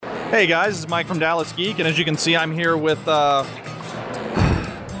Hey guys, this is Mike from Dallas Geek, and as you can see, I'm here with,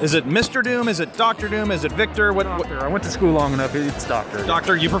 is it Mr. Doom? Is it Dr. Doom? Is it Victor? Doctor. I went to school long enough, it's Doctor.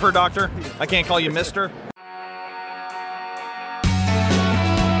 Doctor? You prefer Doctor? I can't call you Mr.?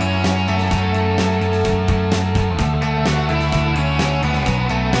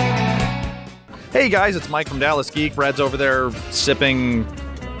 Hey guys, it's Mike from Dallas Geek. Brad's over there sipping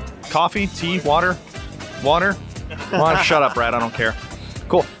coffee, tea, water? Water? Shut up, Brad, I don't care.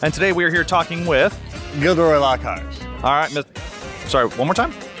 Cool. And today we are here talking with Gilderoy Lockhart. All right, sorry, one more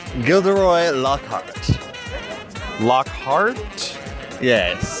time? Gilderoy Lockhart. Lockhart?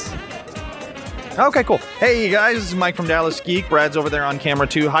 Yes. Okay, cool. Hey, you guys, this is Mike from Dallas Geek. Brad's over there on camera,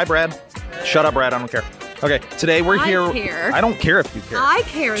 too. Hi, Brad. Shut up, Brad. I don't care. Okay, today we're here. I care. I don't care if you care. I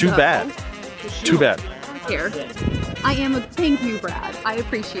care, Too though. bad. Too bad. I care. I am thank you, Brad. I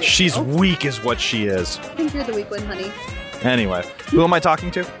appreciate it. She's weak is what she is. I think you're the weak one, honey. Anyway, who am I talking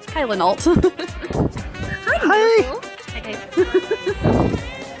to? Kyla Nault. Hi. Hi, guys.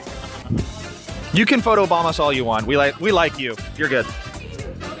 You can photobomb us all you want. We like you. You're good.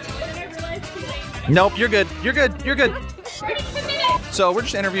 Nope, you're good. You're good. You're good. So we're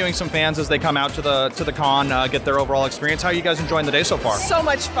just interviewing some fans as they come out to the con, get their overall experience. How are you guys enjoying the day so far? So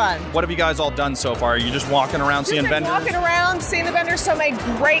much fun. What have you guys all done so far? Are you just walking around seeing vendors? Walking around, seeing the vendors. So many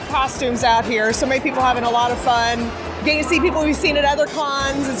great costumes out here. So many people having a lot of fun. Getting to see people we've seen at other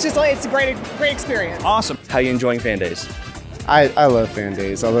cons. It's a great experience. Awesome. How are you enjoying Fan Days? I love Fan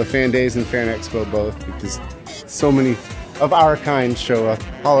Days. I love Fan Days and Fan Expo both because so many of our kind show up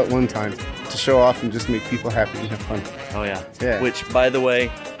all at one time to show off and just make people happy and have fun. Oh, yeah. Yeah. Which, by the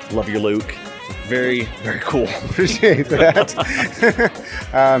way, love your Luke. Very, very cool. Appreciate that.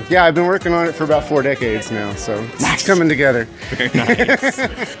 Yeah, I've been working on it for about 4 decades now, so it's coming together. Very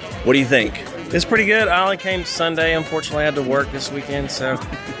nice. What do you think? It's pretty good. I only came Sunday. Unfortunately, I had to work this weekend, so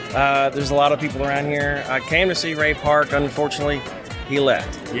there's a lot of people around here. I came to see Ray Park. Unfortunately, he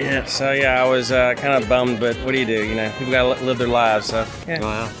left. Yeah. So, yeah, I was kind of bummed, but what do? You know, people got to live their lives, so, yeah.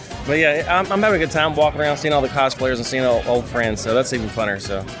 Wow. But, yeah, I'm having a good time walking around, seeing all the cosplayers and seeing old friends, so that's even funner,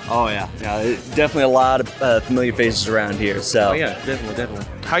 so. Oh, yeah. Definitely a lot of familiar faces around here, so. Oh, yeah, definitely.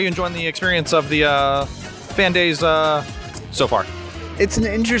 How are you enjoying the experience of the Fan Days so far? It's an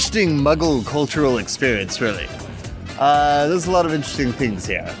interesting Muggle cultural experience, really. There's a lot of interesting things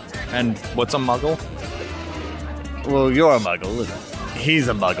here. And what's a Muggle? Well, you're a Muggle, and he's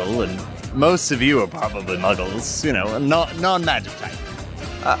a Muggle, and most of you are probably Muggles, you know, non-magic type.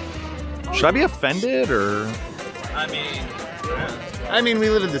 Should I be offended or? I mean, we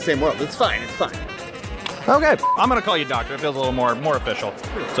live in the same world. It's fine. Okay, I'm gonna call you Doctor. It feels a little more official.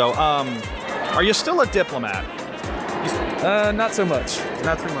 So, are you still a diplomat? Not so much.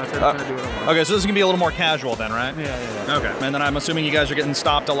 Not too much. I'm trying to do what I want. Okay, so this is gonna be a little more casual then, right? Yeah. Okay, and then I'm assuming you guys are getting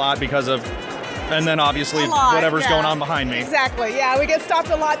stopped a lot because of, and then obviously A lot, whatever's yeah. going on behind me. Exactly. Yeah, we get stopped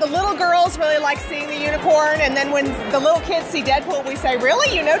a lot. The little girls really like seeing the unicorn, and then when the little kids see Deadpool, we say,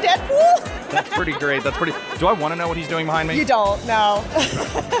 "Really? You know Deadpool?" That's pretty great. Do I want to know what he's doing behind me? You don't. No.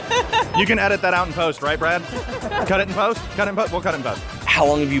 You can edit that out in post, right, Brad? Cut it in post. We'll cut it in post. How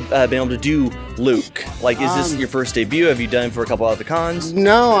long have you been able to do Luke? Like, is this your first debut? Have you done it for a couple other cons?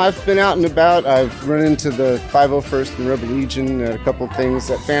 No, I've been out and about. I've run into the 501st and Rebel Legion and a couple of things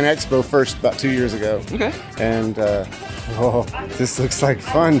at Fan Expo first about 2 years ago. Okay. And, this looks like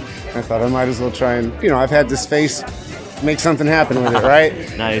fun. I thought I might as well try and, I've had this face, make something happen with it, right?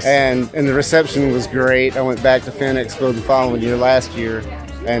 Nice. And the reception was great. I went back to Fan Expo the following year, last year,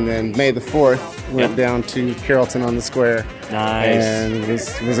 and then May the 4th went down to Carrollton on the Square. Nice. And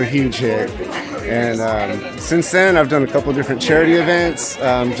it was a huge hit. And since then, I've done a couple of different charity events,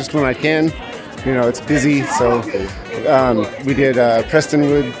 just when I can. It's busy, so we did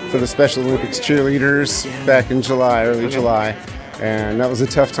Prestonwood for the Special Olympics cheerleaders back in early July. And that was a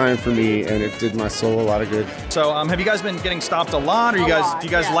tough time for me, and it did my soul a lot of good. So, have you guys been getting stopped a lot? Or do you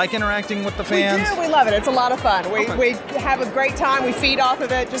guys like interacting with the fans? We do. We love it. It's a lot of fun. We have a great time. We feed off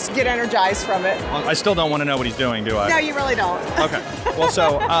of it. Just get energized from it. Well, I still don't want to know what he's doing, do I? No, you really don't. Okay. Well,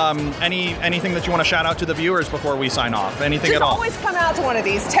 so anything that you want to shout out to the viewers before we sign off? Anything Just at all? always come out to one of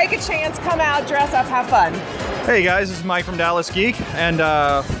these. Take a chance. Come out. Dress up. Have fun. Hey guys, this is Mike from Dallas Geek, and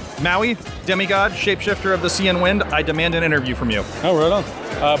Maui, demigod, shapeshifter of the sea and wind. I demand an interview from you. Oh, right on.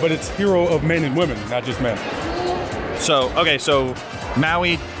 But it's hero of men and women, not just men. So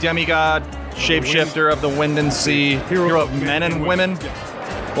Maui, demigod, shapeshifter of the wind and sea, hero of men and women.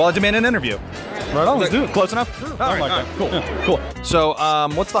 Well, I demand an interview. Right on, let's do it. Close enough? Sure. All right, cool. Yeah. Cool. So,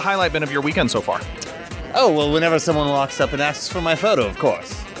 what's the highlight been of your weekend so far? Oh, well, whenever someone walks up and asks for my photo, of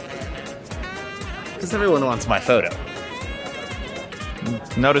course. Because everyone wants my photo.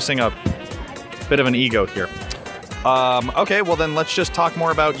 Noticing a bit of an ego here. Okay, well then let's just talk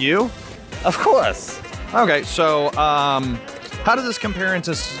more about you. Of course. Okay, so how does this compare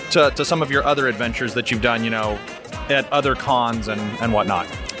to some of your other adventures that you've done, at other cons and whatnot?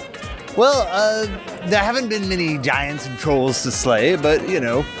 Well, there haven't been many giants and trolls to slay, but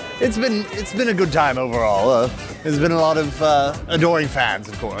it's been a good time overall. There's been a lot of adoring fans,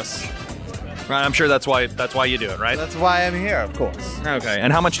 of course. Right, I'm sure that's why you do it, right? That's why I'm here, of course. Okay,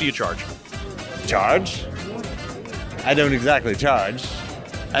 and how much do you charge? Charge? I don't exactly charge.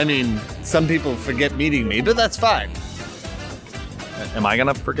 I mean, some people forget meeting me, but that's fine. Am I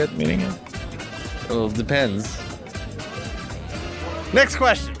gonna forget meeting you? Well, it depends. Next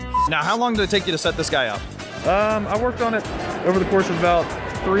question. Now, how long did it take you to set this guy up? I worked on it over the course of about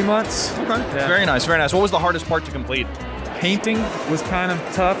 3 months. Okay. Yeah. Very nice, very nice. What was the hardest part to complete? Painting was kind of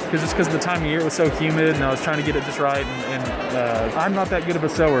tough because of the time of year it was so humid, and I was trying to get it just right. And I'm not that good of a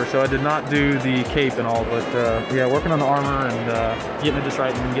sewer, so I did not do the cape and all. But working on the armor and getting it just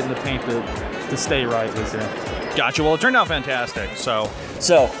right and getting the paint to stay right was Gotcha. Well, it turned out fantastic. So,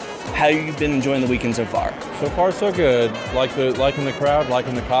 how have you been enjoying the weekend so far? So far, so good. Liking the crowd,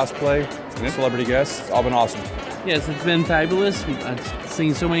 liking the cosplay, celebrity guests. It's all been awesome. Yes, it's been fabulous. I've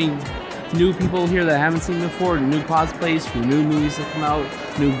seen so many new people here that I haven't seen before, new cosplays from new movies that come out,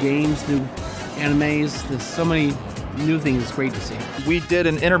 new games, new animes. There's so many new things. It's great to see. we did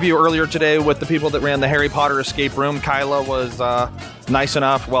an interview earlier today with the people that ran the Harry Potter escape room. Kyla was nice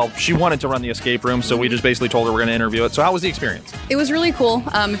enough. Well, she wanted to run the escape room, so we just basically told her we're going to interview it. So how was the experience? It was really cool.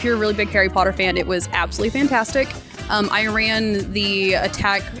 If you're a really big Harry Potter fan, it was absolutely fantastic. I ran the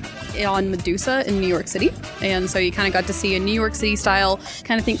attack on Medusa in New York City, and so you kind of got to see a New York City style,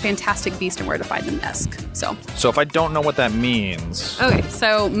 kind of think Fantastic Beast and Where to Find Them-esque. So if I don't know what that means. Okay,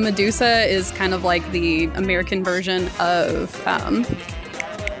 so Medusa is kind of like the American version of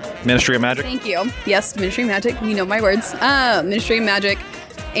Ministry of Magic? Thank you. Yes, Ministry of Magic. You know my words. Ministry of Magic,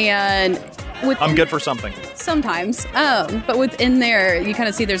 and I'm good for something. Sometimes, but within there, you kind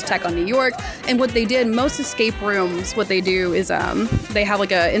of see there's attack on New York, and what they did, most escape rooms, what they do is they have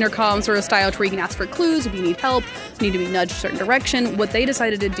like a intercom sort of style to where you can ask for clues if you need help, need to be nudged a certain direction. What they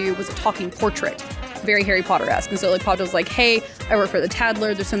decided to do was a talking portrait, very Harry Potter-esque. And so like Potter was like, hey, I work for the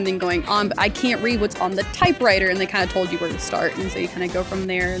Tattler, there's something going on, but I can't read what's on the typewriter, and they kind of told you where to start, and so you kind of go from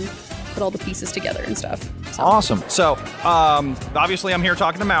there and put all the pieces together and stuff. So. Awesome. So, obviously I'm here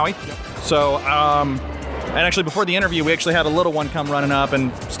talking to Maui. So, and actually before the interview, we actually had a little one come running up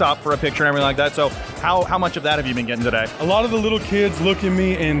and stop for a picture and everything like that. So how much of that have you been getting today? A lot of the little kids look at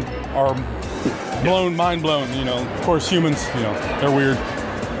me and are mind blown, Of course, humans, they're weird.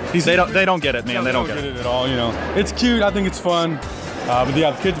 They don't get it, man. They don't get it at all, It's cute. I think it's fun. But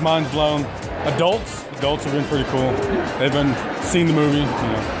yeah, the kids' mind's blown. Adults have been pretty cool. They've been seeing the movie,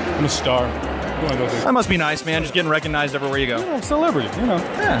 I'm a star. That must be nice, man. Just getting recognized everywhere you go. Yeah, I'm a celebrity,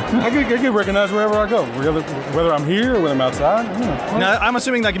 Yeah. I get recognized wherever I go, whether I'm here or whether I'm outside. Now, I'm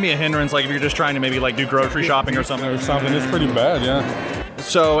assuming that can be a hindrance, like if you're just trying to maybe like do grocery shopping or something. It's pretty bad, yeah.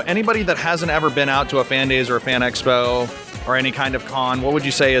 So anybody that hasn't ever been out to a fan days or a fan expo or any kind of con, what would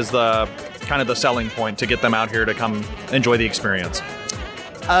you say is the kind of the selling point to get them out here to come enjoy the experience?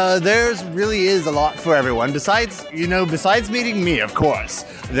 There's really is a lot for everyone. Besides meeting me, of course.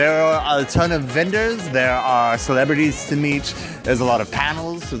 There are a ton of vendors. There are celebrities to meet. There's a lot of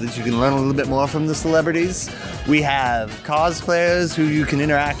panels so that you can learn a little bit more from the celebrities. We have cosplayers who you can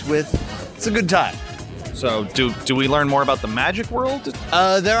interact with. It's a good time. So do we learn more about the magic world?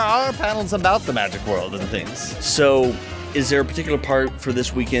 There are panels about the magic world and things. So is there a particular part for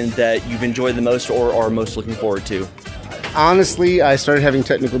this weekend that you've enjoyed the most or are most looking forward to? Honestly, I started having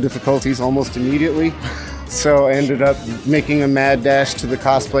technical difficulties almost immediately, so I ended up making a mad dash to the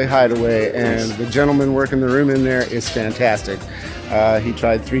cosplay hideaway, and the gentleman working the room in there is fantastic. He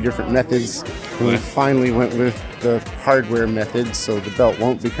tried 3 different methods, and we finally went with the hardware method, so the belt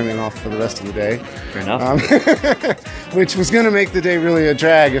won't be coming off for the rest of the day. Fair enough. Which was going to make the day really a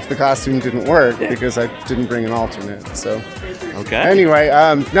drag if the costume didn't work, because I didn't bring an alternate, so... Okay. Anyway,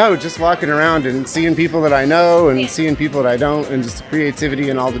 no, just walking around and seeing people that I know and seeing people that I don't, and just the creativity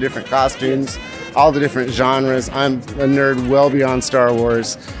and all the different costumes, all the different genres. I'm a nerd well beyond Star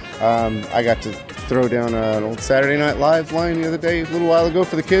Wars. I got to throw down an old Saturday Night Live line the other day, a little while ago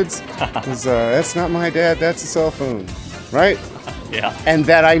for the kids. It was, that's not my dad, that's a cell phone, right? Yeah. And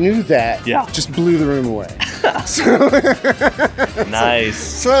that I knew that just blew the room away. Nice.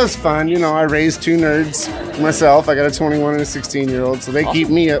 So that was fun. I raised 2 nerds myself. I got a 21 and a 16-year-old, so they keep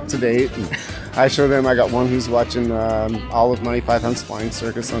me up to date. And I show them. I got one who's watching all of Monty Python's Flying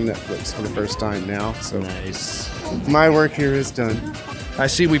Circus on Netflix for the first time now. So nice. My work here is done. I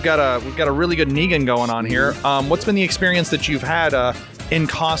see we've got a really good Negan going on here. What's been the experience that you've had in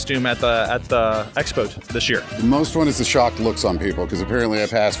costume at the expo this year? The most one is the shocked looks on people, because apparently I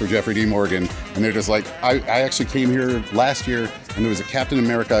passed for Jeffrey D. Morgan, and they're just like, I actually came here last year, and there was a Captain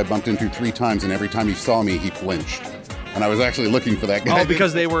America I bumped into 3 times, and every time he saw me, he flinched. And I was actually looking for that guy. Oh,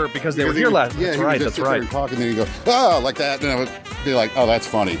 because they were here last. Yeah, that's he right. would just That's sit there right. and talk, and then he'd go, oh, like that, and I would be like, oh, that's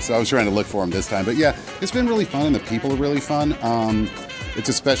funny. So I was trying to look for him this time. But yeah, it's been really fun, and the people are really fun. It's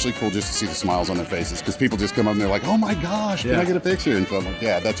especially cool just to see the smiles on their faces, because people just come up and they're like, oh my gosh, can I get a picture? And so I'm like,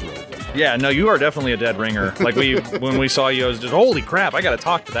 yeah, that's really fun. Yeah, no, you are definitely a dead ringer. Like when we saw you, I was just, holy crap, I got to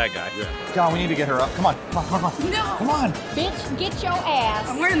talk to that guy. Yeah. John, we need to get her up. Come on. No. Come on. Bitch, get your ass.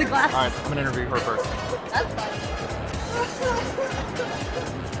 I'm wearing the glasses. All right, I'm gonna interview her first. That's fine.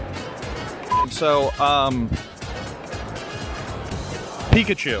 So,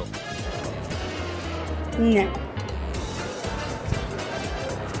 Pikachu. No.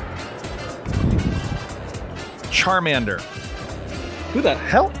 Charmander. Who the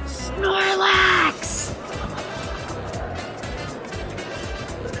hell? Snorlax.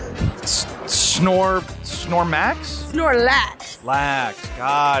 Snormax? Snorlax. Lax.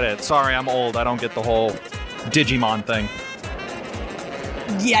 Got it. Sorry, I'm old. I don't get the whole Digimon thing.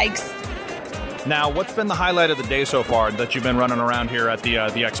 Yikes. Now, what's been the highlight of the day so far that you've been running around here at the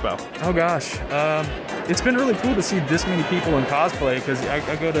expo? Oh gosh, it's been really cool to see this many people in cosplay, because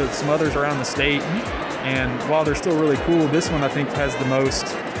I go to some others around the state, and while they're still really cool, this one I think has the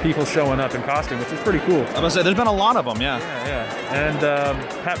most people showing up in costume, which is pretty cool. I was gonna say, there's been a lot of them, yeah. Yeah. And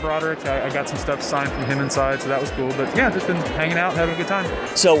Pat Broderick, I got some stuff signed from him inside, so that was cool. But yeah, just been hanging out, having a good time.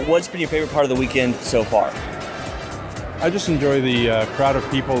 So, what's been your favorite part of the weekend so far? I just enjoy the crowd of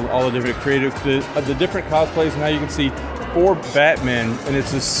people, all the different creative, the different cosplays. Now you can see 4 Batmen, and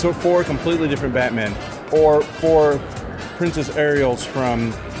it's just 4 completely different Batmen, or 4 Princess Ariels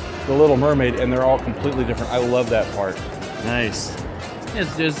from The Little Mermaid, and they're all completely different. I love that part. Nice.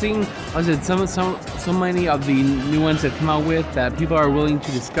 Yes, just seeing, I said, so many of the new ones that come out with that people are willing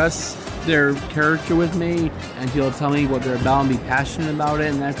to discuss their character with me, and people tell me what they're about and be passionate about it,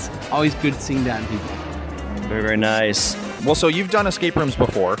 and that's always good seeing that in people. Very, very nice. Well, so you've done escape rooms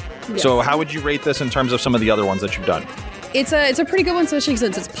before. Yes. So how would you rate this in terms of some of the other ones that you've done? It's a pretty good one, especially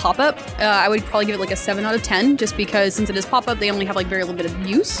since it's pop-up. I would probably give it like a 7 out of 10, just because since it is pop-up, they only have like very little bit of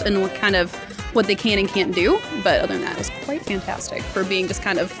use and what kind of what they can and can't do. But other than that, it was quite fantastic for being just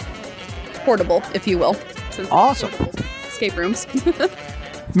kind of portable, if you will. Since Awesome. Escape rooms.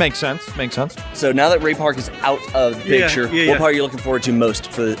 Makes sense. So now that Ray Park is out of the picture, what part are you looking forward to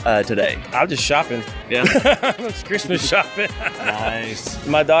most for today? I'm just shopping. Yeah. It's Christmas shopping. Nice.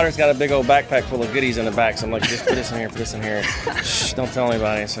 My daughter's got a big old backpack full of goodies in the back, so I'm like, just put this in here, put this in here. Shh, don't tell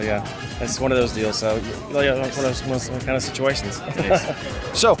anybody. So yeah, that's one of those deals. So yeah, one of those kind of situations.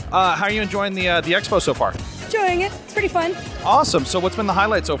 So, how are you enjoying the expo so far? Enjoying it. It's pretty fun. Awesome. So, what's been the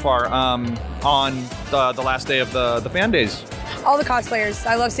highlight so far on the last day of the fan days? All the cosplayers.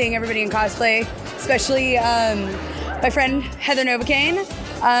 I love seeing everybody in cosplay, especially my friend Heather Novocaine.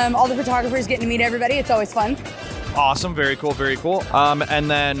 All the photographers getting to meet everybody. It's always fun. Awesome. Very cool. And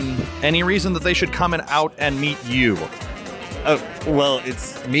then, any reason that they should come out and meet you? Oh, well,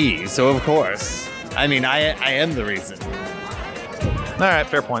 it's me, so of course. I mean, I am the reason. All right.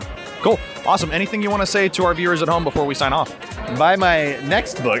 Fair point. Cool. Awesome. Anything you want to say to our viewers at home before we sign off? Buy my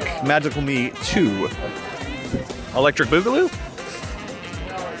next book, Magical Me 2. Electric Boogaloo?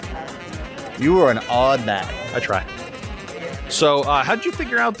 You were an odd man. I try. So, how did you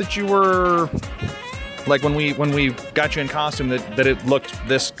figure out that you were, like, when we got you in costume, that it looked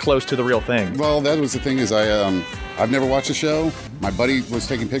this close to the real thing? Well, that was the thing is I've never watched the show. My buddy was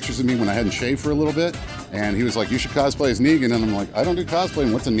taking pictures of me when I hadn't shaved for a little bit, and he was like, you should cosplay as Negan, and I'm like, I don't do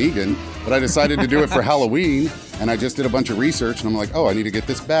cosplaying, what's a Negan? But I decided to do it for Halloween, and I just did a bunch of research, and I'm like, oh, I need to get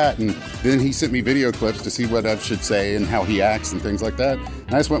this bat, and then he sent me video clips to see what I should say and how he acts and things like that,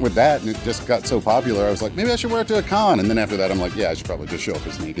 and I just went with that, and it just got so popular, I was like, maybe I should wear it to a con, and then after that, I'm like, yeah, I should probably just show up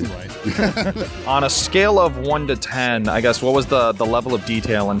as Negan. Right. On a scale of 1 to 10, I guess, what was the level of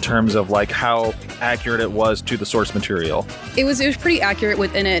detail in terms of, like, how accurate it was to the source material? It was pretty accurate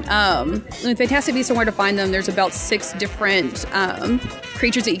within it. In Fantastic Beasts and Where to Find Them, there's about 6 different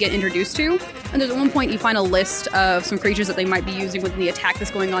creatures that you get introduced to. And there's at one point you find a list of some creatures that they might be using within the attack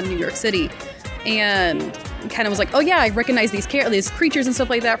that's going on in New York City. And kind of was like, oh yeah, I recognize these creatures and stuff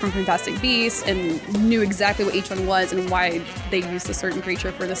like that from Fantastic Beasts, and knew exactly what each one was and why they used a certain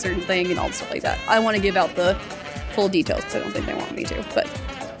creature for the certain thing and all the stuff like that. I want to give out the full details because I don't think they want me to, but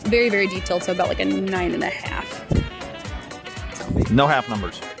very, very detailed, so about like a 9.5. No half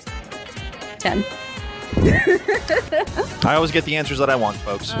numbers. 10. I always get the answers that I want,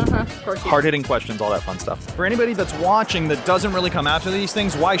 folks. Of course you do. Hard-hitting questions, all that fun stuff. For anybody that's watching that doesn't really come out to these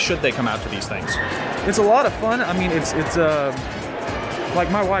things, why should they come out to these things? It's a lot of fun. I mean, it's like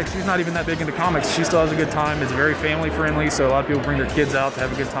my wife, she's not even that big into comics. She still has a good time. It's very family friendly, so a lot of people bring their kids out to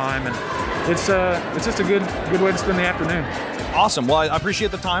have a good time, and it's just a good way to spend the afternoon. Awesome. Well, I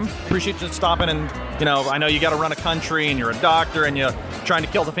appreciate the time. Appreciate you stopping, and I know you got to run a country, and you're a doctor, and you're trying to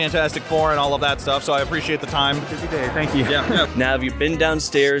kill the Fantastic Four and all of that stuff. So I appreciate the time. Busy day. Thank you. Yeah. Now, have you been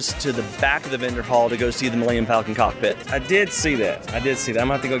downstairs to the back of the vendor hall to go see the Millennium Falcon cockpit? I did see that. I'm gonna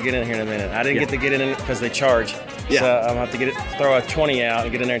have to go get in here in a minute. I didn't get to get in because they charge. Yeah. So I'm gonna have to throw a 20 out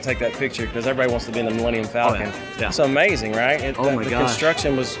and get in there and take that picture because everybody wants to be in the Millennium Falcon. Oh, yeah. It's amazing, right? Oh my the gosh.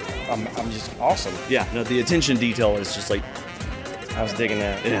 construction was I'm just awesome. Yeah. No, the attention detail is just like. I was digging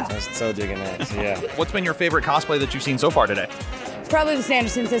that. Yeah. I was so digging that. So, yeah. What's been your favorite cosplay that you've seen so far today? Probably the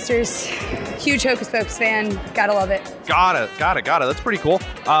Sanderson sisters. Huge Hocus Pocus fan. Gotta love it. Got it. That's pretty cool.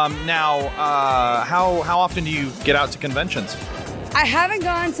 Now, how often do you get out to conventions? I haven't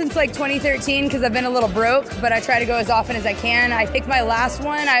gone since like 2013 because I've been a little broke, but I try to go as often as I can. I think my last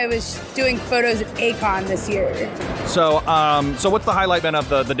one, I was doing photos at Acon this year. So what's the highlight been of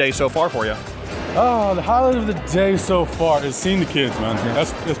the day so far for you? Oh, the highlight of the day so far is seeing the kids, man.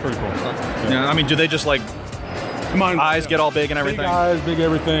 That's pretty cool. Yeah. I mean, do they just like eyes get all big and everything? Big eyes, big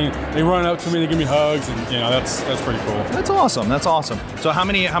everything. They run up to me, they give me hugs, and that's pretty cool. That's awesome. So how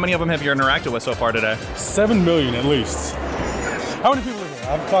many of them have you interacted with so far today? 7 million at least. How many people are here?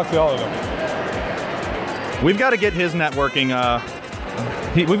 I've talked to all of them. We've got to get his networking.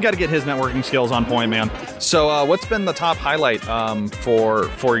 We've got to get his networking skills on point, man. So, what's been the top highlight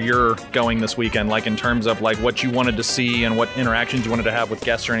for your going this weekend? Like in terms of like what you wanted to see and what interactions you wanted to have with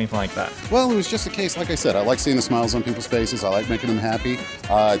guests or anything like that? Well, it was just a case, like I said, I like seeing the smiles on people's faces. I like making them happy.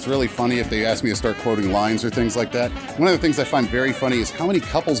 It's really funny if they ask me to start quoting lines or things like that. One of the things I find very funny is how many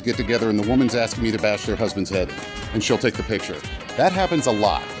couples get together and the woman's asking me to bash their husband's head in, and she'll take the picture. That happens a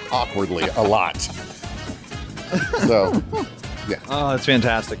lot, awkwardly, a lot. So, yeah. Oh, that's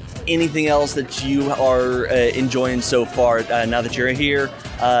fantastic. Anything else that you are enjoying so far now that you're here,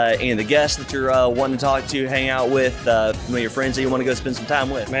 and the guests that you're wanting to talk to, hang out with, your friends that you want to go spend some time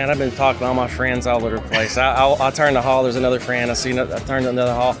with? Man, I've been talking to all my friends all over the place. I turn the hall, there's another friend. I turn to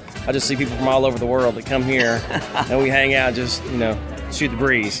another hall. I just see people from all over the world that come here, and we hang out, just shoot the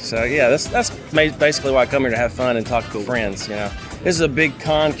breeze. So yeah, that's basically why I come here, to have fun and talk to friends. This is a big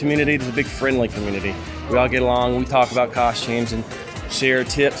con community. It's a big friendly community. We all get along. We talk about costumes and share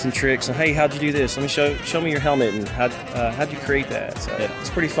tips and tricks. And hey, how'd you do this? Let me show me your helmet and how'd you create that? So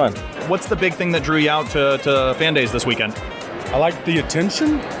it's pretty fun. What's the big thing that drew you out to Fan Days this weekend? I like the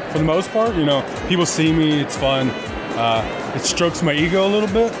attention for the most part. People see me. It's fun. It strokes my ego a little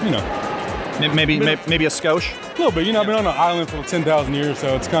bit. Maybe a skosh. A little bit. I've been on an island for 10,000 years,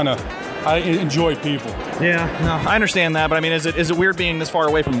 so it's kind of. I enjoy people. Yeah, no, I understand that, but I mean, is it weird being this far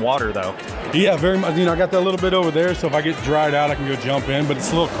away from water, though? Yeah, very much. I got that little bit over there, so if I get dried out, I can go jump in, but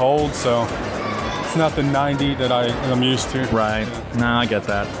it's a little cold, so it's not the 90 that I'm used to. Right. No, I get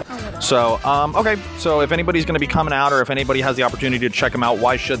that. So, okay. So if anybody's going to be coming out, or if anybody has the opportunity to check them out,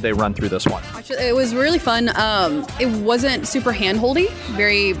 why should they run through this one? Actually, it was really fun. It wasn't super hand-holdy,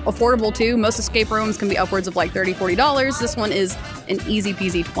 very affordable too. Most escape rooms can be upwards of like $30, $40. This one is an easy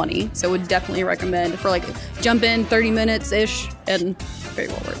peasy 20. So would definitely recommend for like jump in 30 minutes-ish and very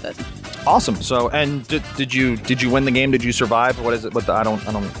well worth it. Awesome. So, and did you win the game? Did you survive? What is it? I don't.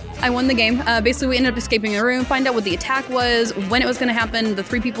 I won the game. Basically, we ended up escaping the room, find out what the attack was, when it was going to happen, the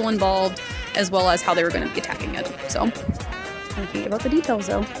 3 people involved, as well as how they were going to be attacking it. So, I can't give out the details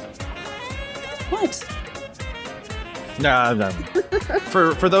though. What? No.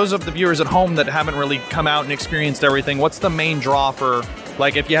 For those of the viewers at home that haven't really come out and experienced everything, what's the main draw for?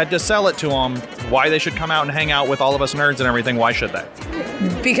 Like, if you had to sell it to them, why they should come out and hang out with all of us nerds and everything? Why should they?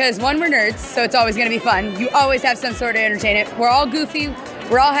 Because one, we're nerds, so it's always going to be fun. You always have some sort of entertainment. We're all goofy.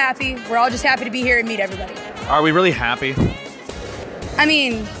 We're all happy. We're all just happy to be here and meet everybody. Are we really happy? I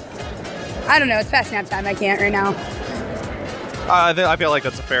mean, I don't know. It's past nap time. I can't right now. I feel like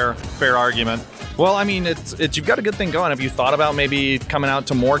that's a fair argument. Well, I mean, it's you've got a good thing going. Have you thought about maybe coming out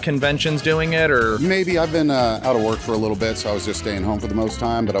to more conventions doing it, or? Maybe. I've been out of work for a little bit, so I was just staying home for the most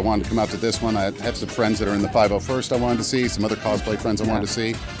time, but I wanted to come out to this one. I have some friends that are in the 501st I wanted to see, some other cosplay friends I wanted to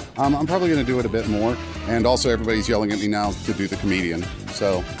see. I'm probably going to do it a bit more, and also everybody's yelling at me now to do the comedian,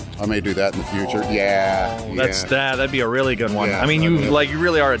 so I may do that in the future. Yeah. That'd be a really good one. Yeah, I mean, you that'd be- you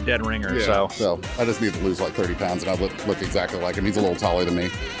really are a dead ringer. Yeah. So I just need to lose like 30 pounds, and I look exactly like him. He's a little taller than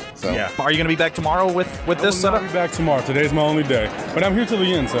me. So yeah. Are you going to be back tomorrow with this setup? I'll be back tomorrow. Today's my only day, but I'm here till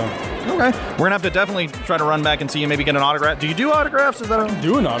the end. So Okay. We're gonna have to definitely try to run back and see you. Maybe get an autograph. Do you do autographs? Is that a...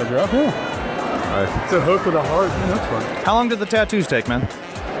 do an autograph? Yeah. It's a hook with a heart. Man, that's fun. How long did the tattoos take, man?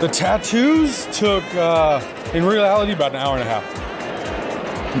 The tattoos took, in reality, about an hour and a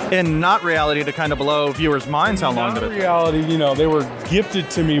half. In not reality, to kind of blow viewers' minds, how long did it In take? reality, you know, they were gifted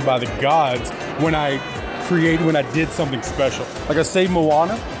to me by the gods when I did something special. Like I saved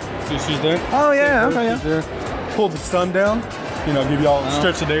Moana. See, she's there. Oh yeah, She's okay, yeah. there. Pulled the sun down. You know, give y'all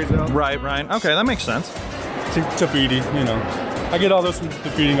stretch the days out. Right. Okay, that makes sense. Tafiti, you know. I get all this from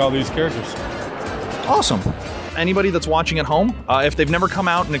defeating all these characters. Awesome. Anybody that's watching at home, if they've never come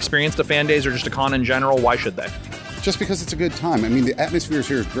out and experienced a fan days or just a con in general, why should they? Just because it's a good time. I mean, the atmosphere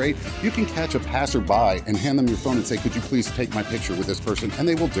here is great. You can catch a passerby and hand them your phone and say, could you please take my picture with this person? And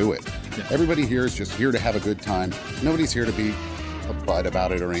they will do it. Yeah. Everybody here is just here to have a good time. Nobody's here to be a butt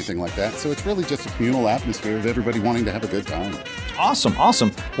about it or anything like that. So it's really just a communal atmosphere of everybody wanting to have a good time. Awesome.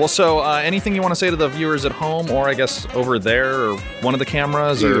 Well, so anything you want to say to the viewers at home, or I guess over there, or one of the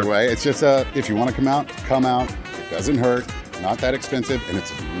cameras? Either or... way, it's just if you want to come out, come out. It doesn't hurt. Not that expensive, and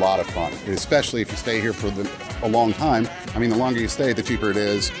it's a lot of fun, especially if you stay here for a long time. I mean, the longer you stay, the cheaper it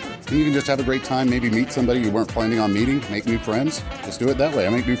is. And you can just have a great time, maybe meet somebody you weren't planning on meeting, make new friends. Just do it that way. I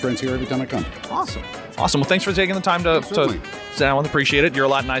make new friends here every time I come. Awesome. Well, thanks for taking the time to sit down. Appreciate it. You're a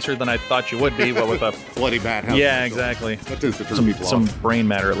lot nicer than I thought you would be, but with a bloody bad house. Yeah, exactly. That tends to turn people some off. brain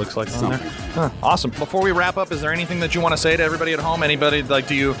matter, it looks like, on there. Huh. Awesome. Before we wrap up, is there anything that you want to say to everybody at home? Anybody, like,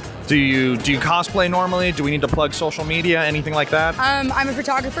 do you cosplay normally? Do we need to plug social media? Anything like that? I'm a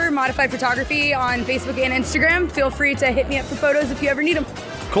photographer, Modified Photography on Facebook and Instagram. Feel free to hit me up for photos if you ever need them.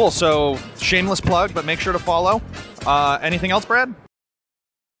 Cool. So shameless plug, but make sure to follow. Anything else, Brad?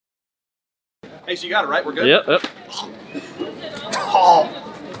 Hey, so you got it, right? We're good? Yep. Oh.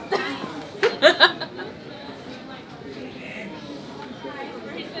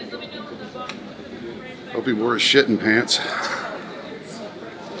 Hope he wore his shitting pants.